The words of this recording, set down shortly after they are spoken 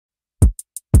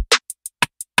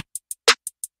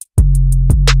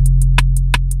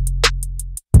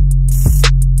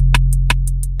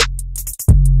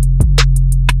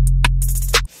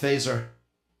Phaser.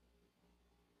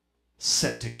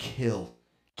 Set to kill.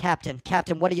 Captain,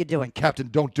 what are you doing? Captain,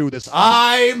 don't do this.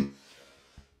 I'm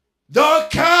the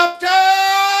captain!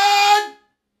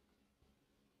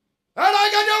 And I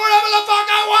can do whatever the fuck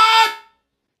I want!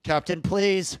 Captain,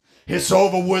 please. It's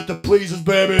over with the pleases,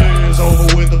 baby. It's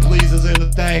over with the pleases and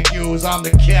the thank yous. I'm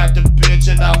the captain, bitch,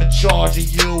 and I'm in charge of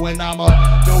you. And I'ma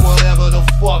do whatever the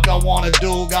fuck I wanna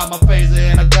do. Got my phaser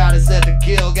and I got it set to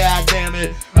kill,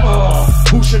 goddammit.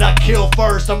 Who should I kill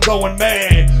first? I'm going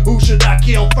mad. Who should I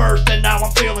kill first? And now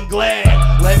I'm feeling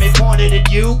glad. Let me point it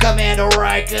at you, Commander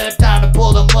Riker. Time to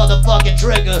pull the motherfucking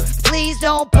trigger. Please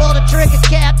don't pull the trigger,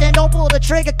 Captain. Don't pull the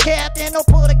trigger, Captain. Don't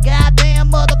pull the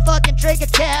goddamn motherfucking trigger,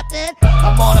 Captain.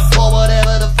 I'm gonna pull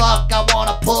whatever the fuck I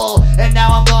wanna pull. And now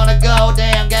I'm gonna go,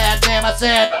 damn, goddamn, I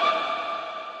said.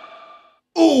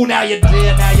 Ooh, now you're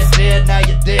dead, now you're dead, now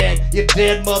you're dead. You're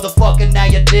dead, motherfucker, now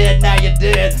you're dead, now you're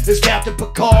dead. It's Captain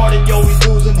Picard and yo, he's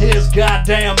losing his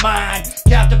goddamn mind.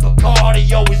 Captain Picard and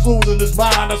yo, he's losing his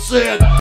mind, I said.